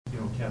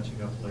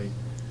catching up late.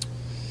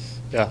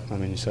 Yeah, I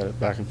mean, you said it,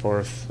 back and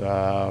forth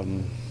all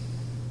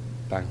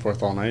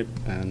night,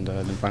 and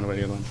didn't find a way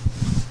to get one.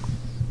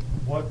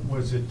 What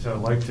was it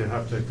like to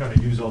have to kind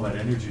of use all that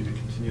energy to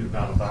continue to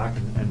battle back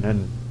and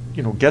then,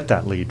 get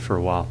that lead for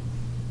a while?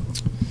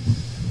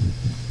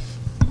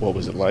 What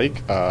was it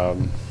like?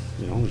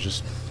 It was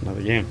just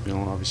another game.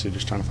 Obviously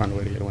just trying to find a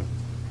way to get a win.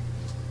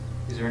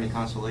 Is there any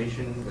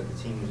consolation that the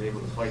team was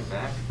able to fight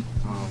back?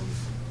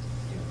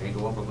 They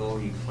go up a goal,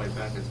 you fight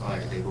back, it's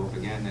higher. They go up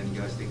again, then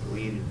you guys take the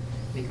lead.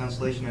 Any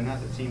consolation in that,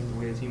 the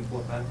way the team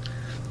fought back?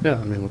 Yeah,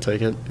 I mean, we'll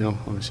take it.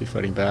 Obviously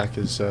fighting back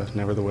is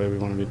never the way we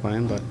want to be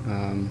playing, but,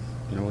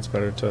 it's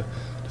better to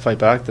fight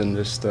back than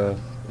just, kind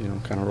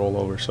of roll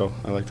over. So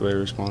I like the way we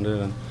responded,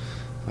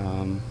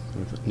 and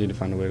we need to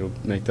find a way to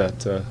make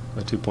that a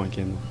 2-point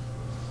game.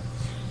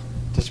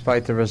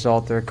 Despite the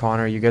result there,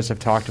 Connor, you guys have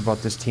talked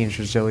about this team's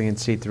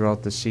resiliency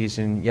throughout the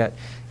season, yet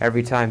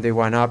every time they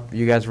went up,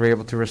 you guys were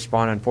able to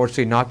respond.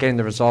 Unfortunately, not getting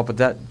the result, but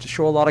that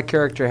show a lot of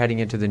character heading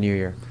into the new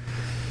year.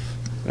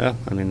 Yeah,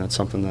 I mean, that's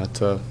something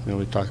that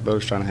we talk about,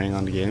 is trying to hang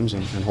on to games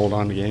and hold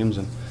on to games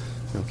and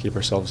keep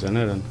ourselves in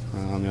it, and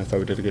I thought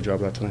we did a good job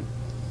of that tonight.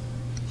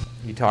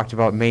 You talked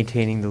about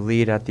maintaining the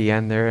lead at the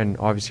end there, and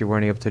obviously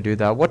weren't able to do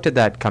that. What did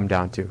that come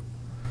down to?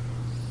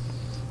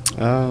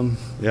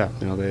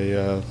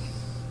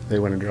 They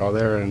win a draw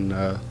there and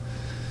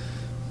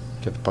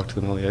get the puck to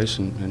the middle of the ice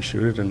and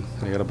shoot it, and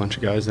they got a bunch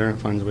of guys there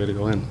and finds a way to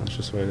go in. That's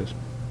just the way it is.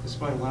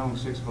 Despite allowing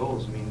 6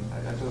 goals, I mean,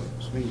 I thought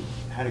Smitty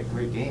had a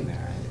great game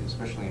there,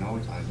 especially in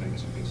overtime, making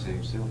some big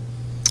saves too.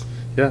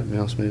 Yeah,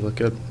 Smitty looked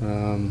good.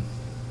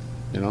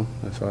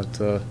 I thought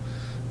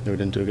we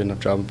didn't do a good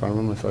enough job in front of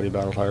him. I thought he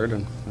battled hard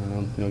and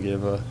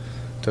gave a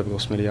typical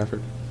Smitty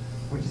effort.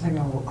 What do you think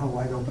how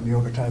wide open the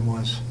overtime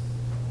was?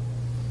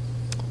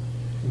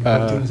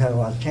 Both teams had a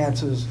lot of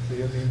chances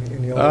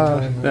in the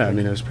overtime. Yeah, I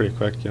mean, it was pretty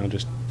quick,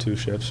 just 2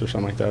 shifts or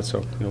something like that.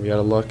 So, we had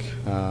a look.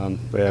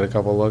 They had a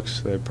couple of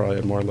looks. They probably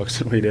had more looks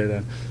than we did,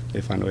 and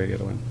they found a way to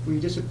get a win. Were you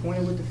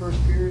disappointed with the first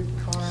period,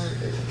 Connor?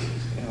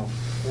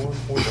 4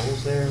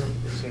 goals there.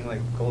 It seemed like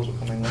goals were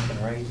coming left and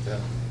right.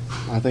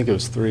 I think it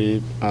was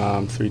 3-2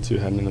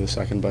 heading into the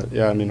second. But,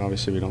 yeah, I mean,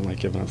 obviously we don't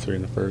like giving up 3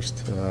 in the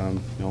first,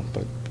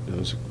 but it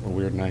was a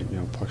weird night.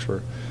 Pucks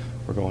were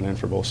going in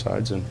for both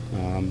sides, and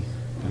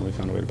we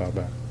found a way to battle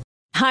back.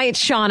 Hi,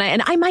 it's Shauna,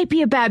 and I might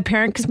be a bad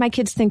parent because my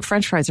kids think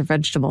French fries are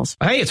vegetables.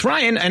 Hey, it's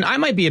Ryan, and I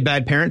might be a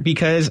bad parent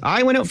because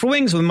I went out for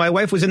wings when my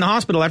wife was in the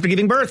hospital after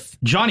giving birth.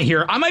 Johnny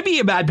here. I might be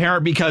a bad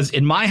parent because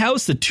in my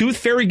house, the tooth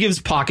fairy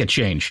gives pocket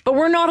change. But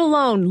we're not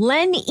alone.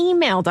 Len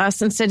emailed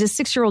us and said his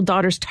 6-year-old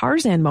daughter's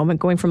Tarzan moment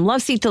going from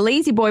love seat to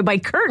lazy boy by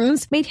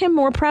curtains made him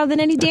more proud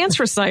than any dance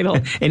recital.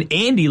 And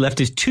Andy left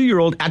his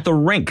 2-year-old at the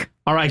rink.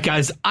 All right,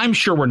 guys, I'm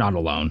sure we're not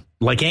alone.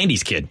 Like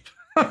Andy's kid.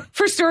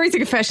 For stories and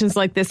confessions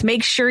like this,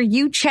 make sure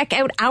you check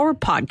out our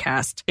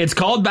podcast. It's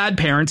called Bad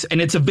Parents, and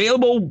it's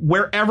available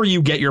wherever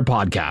you get your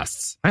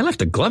podcasts. I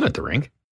left a glove at the rink.